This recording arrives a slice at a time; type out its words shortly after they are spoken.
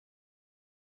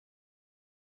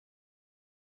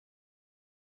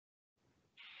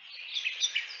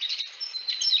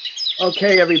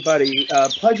Okay, everybody,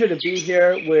 pleasure to be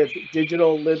here with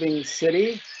Digital Living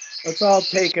City. Let's all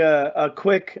take a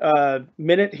quick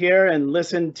minute here and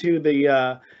listen to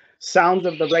the sounds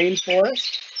of the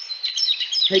rainforest.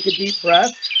 Take a deep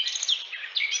breath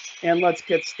and let's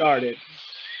get started.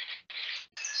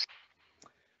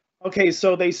 Okay,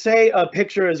 so they say a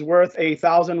picture is worth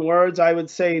 1,000 words. I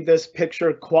would say this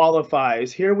picture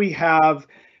qualifies. Here we have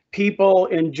people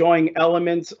enjoying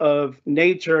elements of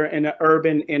nature in an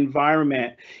urban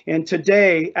environment. And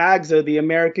today, AGZA, the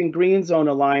American Green Zone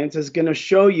Alliance, is going to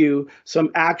show you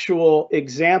some actual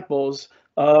examples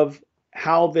of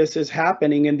how this is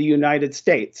happening in the United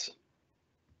States.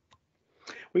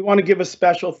 We want to give a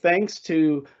special thanks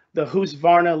to the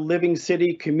Husqvarna Living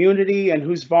City community and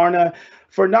Husqvarna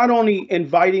for not only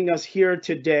inviting us here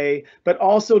today, but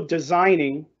also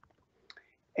designing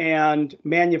and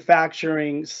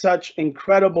manufacturing such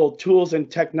incredible tools and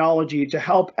technology to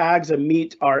help AGZA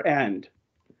meet our end.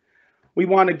 We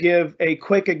want to give a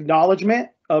quick acknowledgement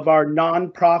of our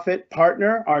nonprofit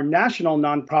partner, our national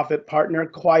nonprofit partner,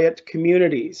 Quiet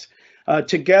Communities.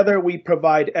 Together, we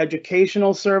provide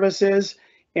educational services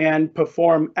and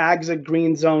perform AGZA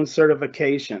Green Zone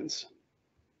certifications.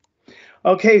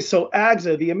 Okay, so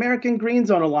AGZA, the American Green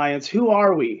Zone Alliance, who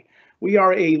are we? We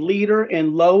are a leader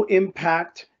in low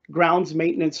impact grounds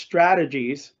maintenance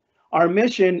strategies. Our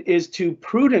mission is to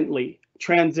prudently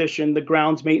transition the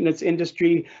grounds maintenance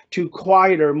industry to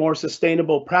quieter, more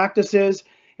sustainable practices.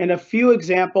 And a few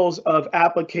examples of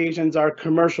applications are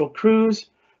commercial crews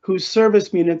who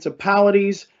service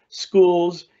municipalities,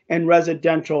 schools, and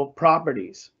residential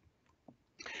properties.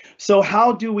 So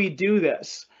how do we do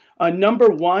this? Number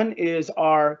one is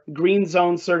our Green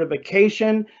Zone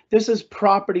certification. This is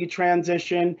property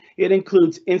transition. It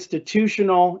includes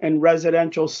institutional and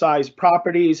residential size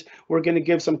properties. We're going to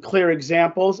give some clear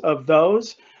examples of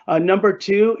those. Number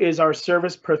two is our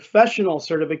service professional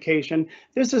certification.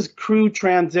 This is crew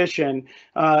transition,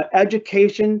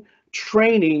 education,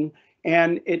 training,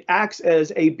 and it acts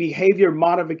as a behavior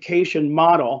modification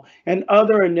model. And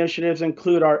other initiatives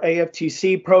include our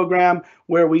AFTC program,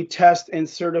 where we test and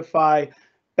certify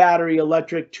battery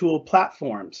electric tool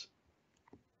platforms.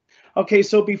 Okay,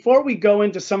 so before we go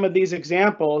into some of these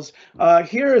examples,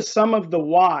 here is some of the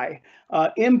why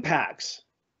impacts.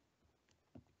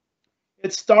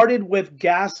 It started with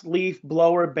gas leaf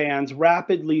blower bans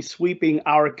rapidly sweeping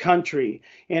our country.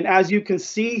 And as you can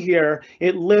see here,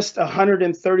 it lists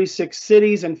 136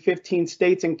 cities and 15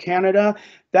 states in Canada.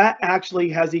 That actually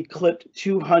has eclipsed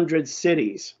 200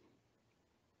 cities.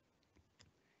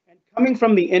 And coming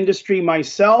from the industry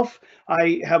myself,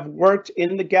 I have worked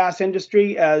in the gas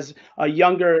industry as a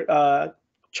younger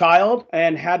child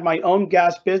and had my own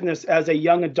gas business as a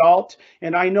young adult,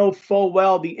 and I know full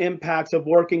well the impacts of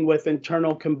working with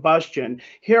internal combustion.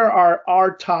 Here are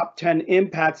our top 10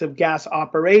 impacts of gas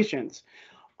operations.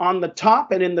 On the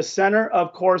top and in the center,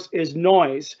 of course, is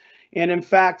noise. And in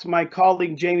fact, my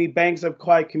colleague Jamie Banks of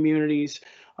Quiet Communities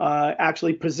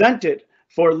actually presented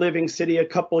for Living City a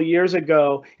couple years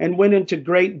ago and went into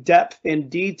great depth and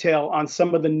detail on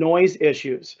some of the noise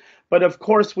issues. But of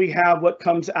course, we have what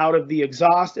comes out of the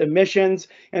exhaust emissions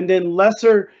and then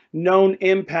lesser known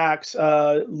impacts,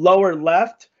 lower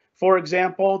left, for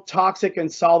example, toxic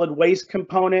and solid waste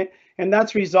component, and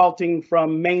that's resulting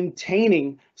from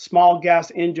maintaining small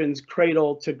gas engines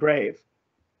cradle to grave.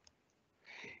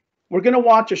 We're going to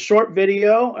watch a short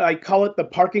video. I call it the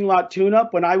parking lot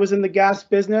tune-up. When I was in the gas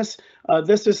business,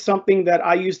 this is something that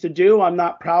I used to do. I'm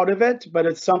not proud of it, but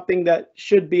it's something that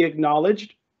should be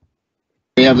acknowledged.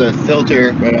 We have the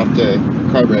filter right off the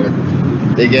carburetor.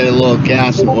 They get a little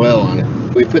gas and oil on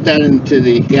it. We put that into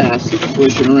the gas,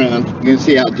 push it around. You can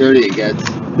see how dirty it gets.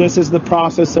 This is the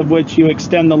process of which you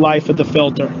extend the life of the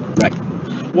filter. Right.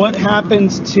 What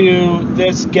happens to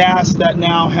this gas that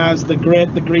now has the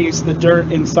grit, the grease, the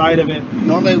dirt inside of it?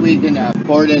 Normally we can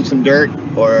pour it in some dirt,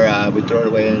 or we throw it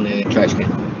away in the trash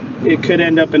can. It could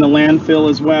end up in a landfill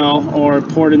as well, or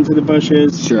poured into the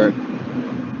bushes. Sure.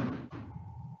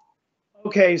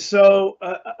 Okay, so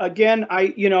again,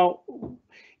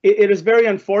 it is very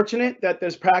unfortunate that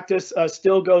this practice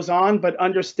still goes on, but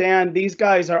understand these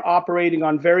guys are operating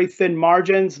on very thin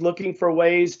margins, looking for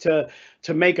ways to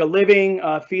make a living,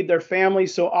 feed their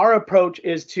families. So our approach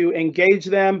is to engage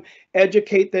them,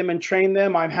 educate them, and train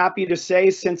them. I'm happy to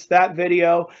say since that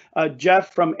video,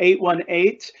 Jeff from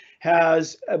 818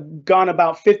 has gone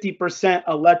about 50%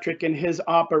 electric in his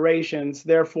operations,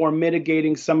 therefore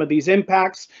mitigating some of these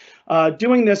impacts.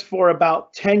 Doing this for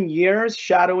about 10 years,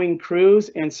 shadowing crews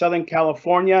in Southern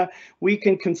California, we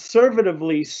can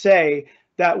conservatively say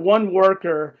that one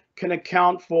worker can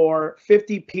account for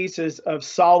 50 pieces of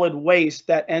solid waste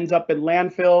that ends up in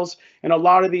landfills. And a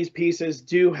lot of these pieces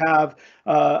do have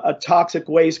a toxic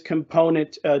waste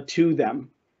component to them.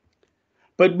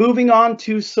 But moving on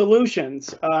to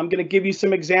solutions, I'm going to give you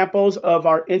some examples of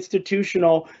our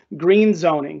institutional green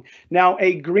zoning. Now,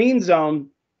 a green zone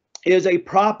is a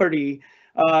property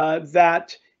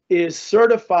that is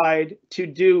certified to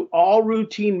do all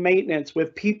routine maintenance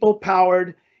with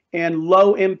people-powered and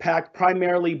low-impact,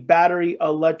 primarily battery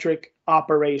electric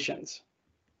operations.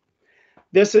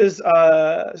 This is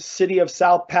city of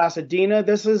South Pasadena.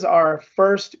 This is our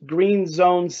first green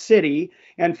zone city.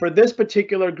 And for this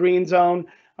particular green zone,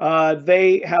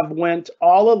 they have went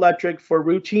all electric for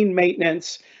routine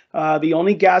maintenance. The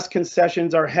only gas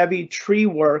concessions are heavy tree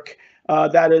work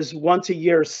that is once a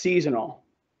year seasonal.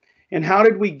 And how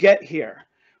did we get here?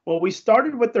 Well, we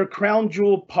started with their crown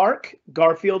jewel park,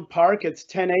 Garfield Park. It's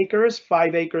 10 acres,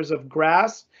 5 acres of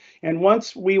grass. And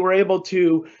once we were able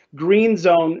to green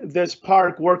zone this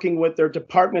park, working with their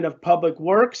Department of Public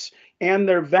Works and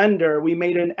their vendor, we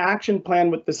made an action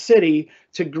plan with the city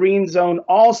to green zone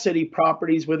all city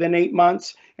properties within 8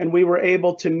 months, and we were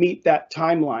able to meet that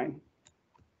timeline.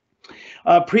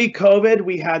 Pre-COVID,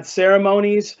 we had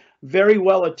ceremonies, very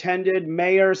well attended,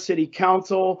 mayor, city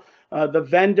council, the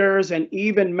vendors, and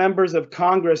even members of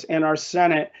Congress and our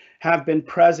Senate have been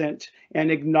present and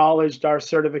acknowledged our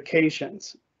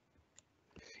certifications.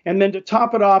 And then to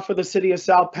top it off for the city of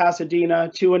South Pasadena,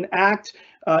 to enact,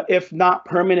 if not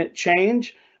permanent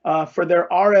change, for their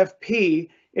RFP,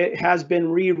 it has been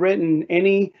rewritten.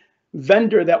 Any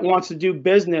vendor that wants to do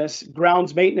business,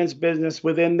 grounds maintenance business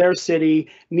within their city,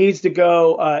 needs to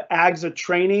go AGZA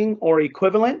training or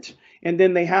equivalent, and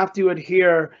then they have to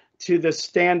adhere to the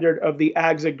standard of the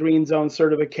AGZA Green Zone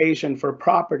certification for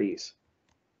properties.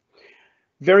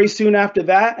 Very soon after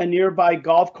that, a nearby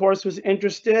golf course was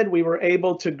interested. We were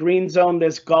able to green zone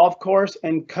this golf course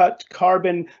and cut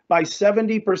carbon by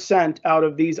 70% out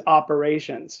of these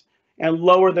operations and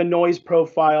lower the noise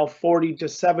profile 40 to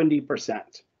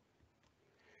 70%.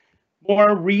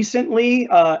 More recently,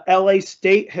 LA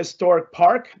State Historic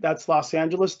Park, that's Los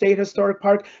Angeles State Historic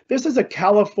Park. This is a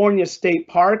California state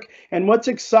park. And what's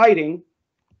exciting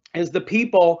is the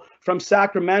people from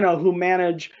Sacramento who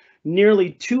manage nearly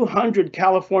 200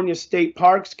 California state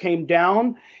parks came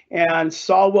down and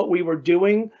saw what we were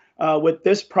doing with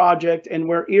this project, and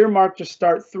we're earmarked to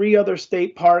start 3 other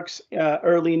state parks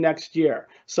early next year.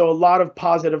 So a lot of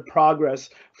positive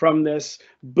progress from this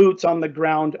boots on the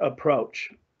ground approach.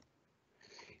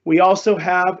 We also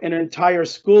have an entire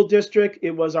school district.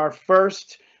 It was our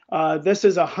first. This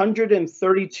is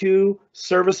 132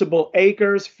 serviceable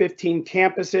acres, 15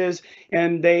 campuses,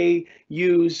 and they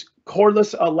use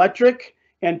cordless electric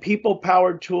and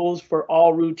people-powered tools for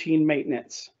all routine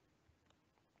maintenance.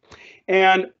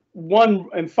 And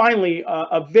finally,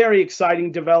 a very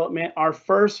exciting development, our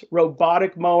first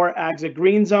robotic mower AGZA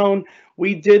Green Zone.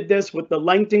 We did this with the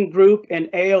Langton Group and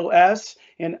AOS,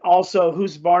 and also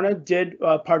Husqvarna did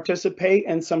participate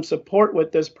and some support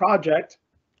with this project.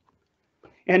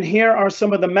 And here are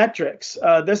some of the metrics.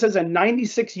 This is a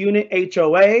 96 unit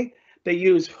HOA. They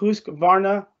use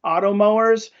Husqvarna auto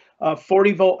mowers,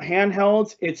 40-volt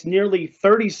handhelds. It's nearly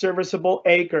 30 serviceable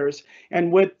acres.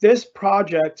 And with this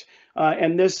project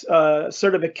and this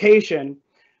certification,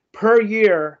 per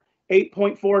year,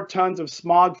 8.4 tons of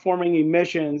smog-forming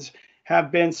emissions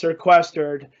have been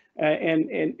sequestered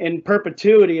in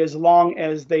perpetuity as long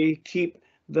as they keep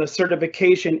the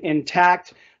certification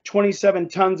intact. 27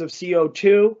 tons of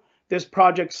CO2. This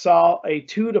project saw a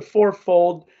 2 to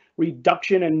 4-fold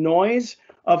reduction in noise.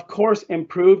 Of course,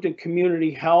 improved in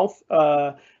community health,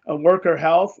 worker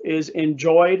health is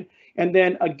enjoyed. And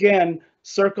then again,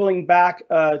 circling back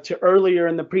to earlier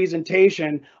in the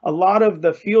presentation, a lot of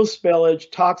the fuel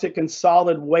spillage, toxic and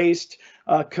solid waste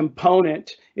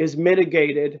component is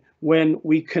mitigated when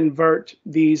we convert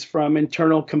these from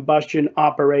internal combustion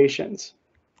operations.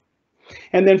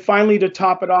 And then finally, to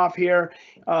top it off here,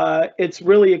 it's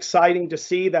really exciting to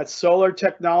see that solar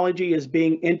technology is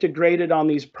being integrated on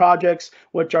these projects,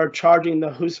 which are charging the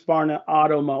Husqvarna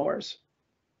auto mowers.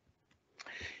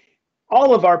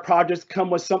 All of our projects come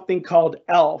with something called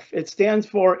ELF. It stands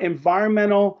for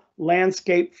Environmental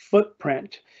Landscape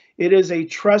Footprint. It is a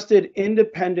trusted,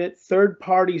 independent,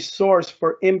 third-party source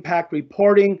for impact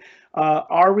reporting.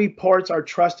 Our reports are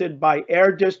trusted by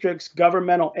air districts,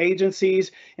 governmental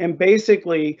agencies, and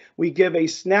basically we give a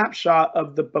snapshot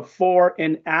of the before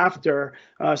and after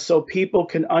so people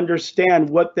can understand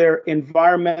what their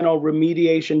environmental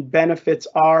remediation benefits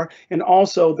are and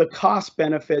also the cost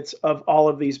benefits of all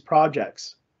of these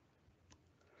projects.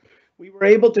 We were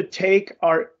able to take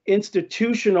our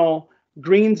institutional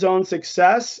green zone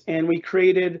success, and we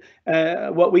created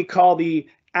what we call the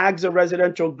AGZA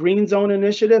Residential Green Zone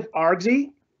Initiative,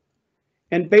 AGZA.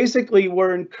 And basically,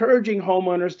 we're encouraging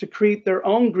homeowners to create their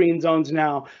own green zones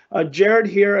now. Jared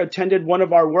here attended one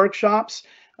of our workshops.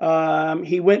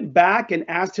 He went back and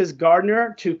asked his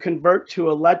gardener to convert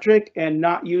to electric and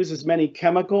not use as many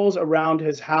chemicals around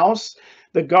his house.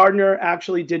 The gardener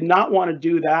actually did not want to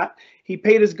do that. He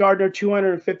paid his gardener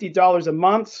 $250 a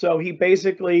month, so he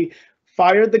basically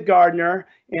fired the gardener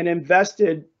and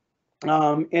invested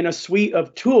in a suite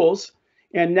of tools.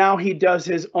 And now he does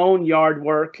his own yard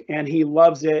work and he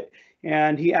loves it.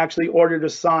 And he actually ordered a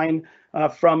sign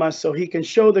from us so he can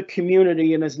show the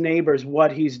community and his neighbors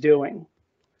what he's doing.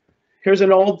 Here's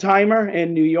an old timer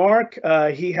in New York.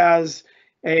 He has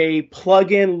a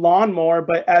plug-in lawnmower,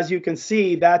 but as you can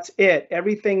see, that's it.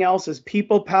 Everything else is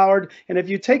people-powered. And if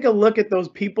you take a look at those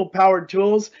people-powered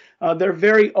tools, they're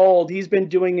very old. He's been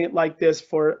doing it like this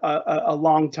for a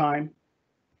long time.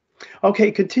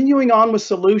 Okay, continuing on with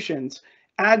solutions.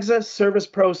 AGZA Service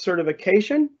Pro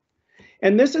certification.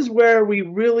 And this is where we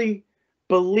really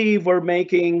believe we're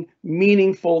making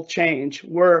meaningful change.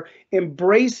 We're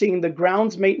embracing the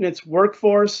grounds maintenance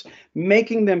workforce,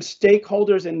 making them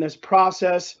stakeholders in this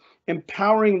process,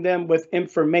 empowering them with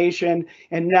information,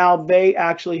 and now they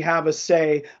actually have a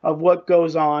say of what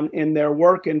goes on in their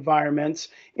work environments.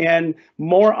 And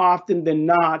more often than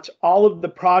not, all of the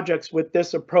projects with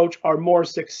this approach are more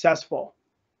successful.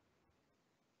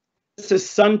 This is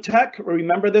SunTech.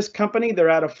 Remember this company? They're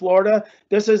out of Florida.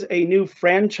 This is a new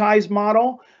franchise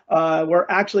model. We're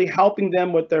actually helping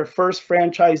them with their first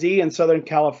franchisee in Southern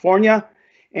California.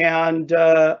 And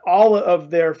all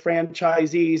of their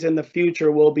franchisees in the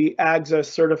future will be AGZA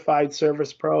Certified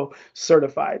Service Pro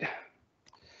certified.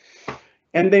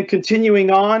 And then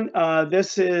continuing on,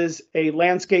 this is a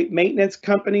landscape maintenance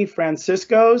company,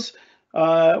 Francisco's.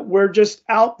 We're just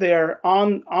out there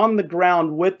on the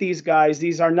ground with these guys.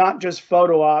 These are not just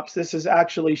photo ops. This is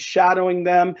actually shadowing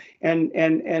them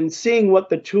and seeing what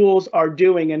the tools are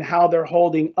doing and how they're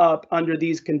holding up under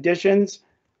these conditions.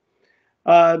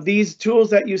 These tools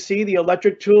that you see, the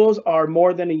electric tools, are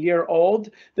more than a year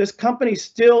old. This company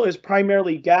still is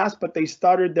primarily gas, but they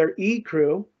started their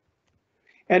e-crew.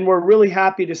 And we're really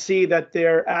happy to see that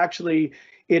they're actually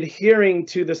adhering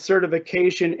to the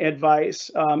certification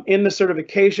advice. In the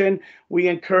certification, we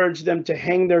encourage them to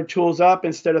hang their tools up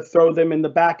instead of throw them in the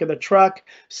back of the truck,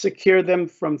 secure them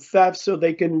from theft so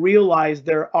they can realize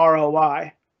their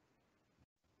ROI.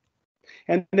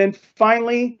 And then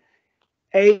finally,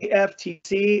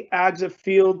 AFTC, AGZA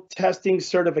Field Testing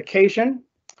Certification.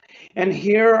 And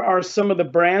here are some of the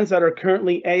brands that are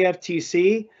currently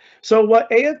AFTC. So what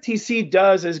AFTC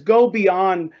does is go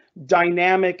beyond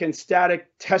dynamic and static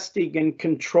testing in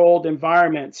controlled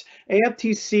environments.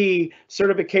 AFTC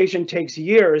certification takes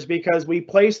years because we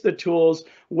place the tools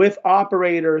with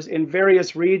operators in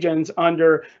various regions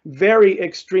under very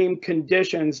extreme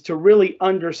conditions to really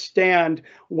understand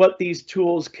what these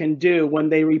tools can do when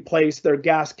they replace their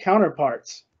gas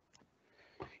counterparts.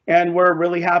 And we're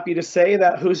really happy to say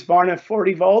that Husqvarna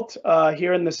 40 volt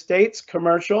here in the States,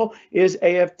 commercial, is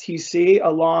AFTC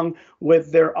along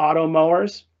with their auto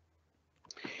mowers.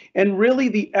 And really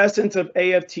the essence of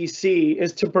AFTC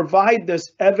is to provide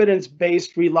this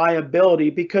evidence-based reliability,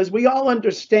 because we all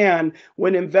understand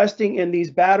when investing in these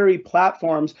battery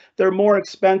platforms, they're more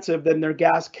expensive than their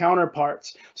gas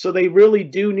counterparts. So they really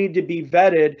do need to be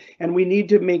vetted, and we need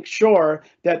to make sure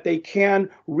that they can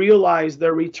realize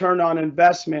their return on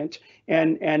investment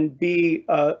and be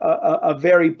a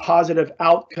very positive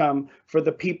outcome for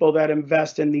the people that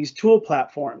invest in these tool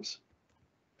platforms.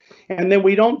 And then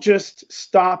we don't just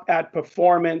stop at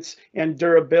performance and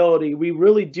durability. We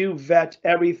really do vet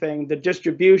everything, the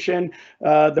distribution,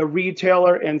 the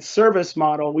retailer and service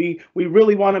model. We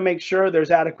really want to make sure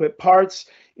there's adequate parts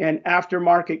and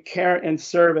aftermarket care and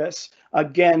service,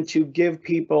 again, to give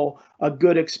people a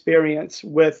good experience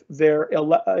with their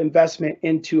investment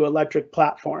into electric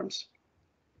platforms.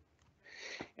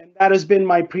 And that has been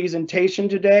my presentation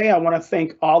today. I want to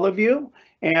thank all of you.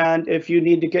 And if you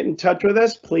need to get in touch with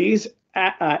us, please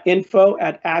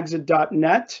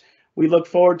info@agza.net. We look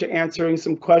forward to answering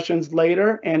some questions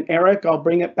later. And Eric, I'll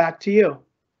bring it back to you.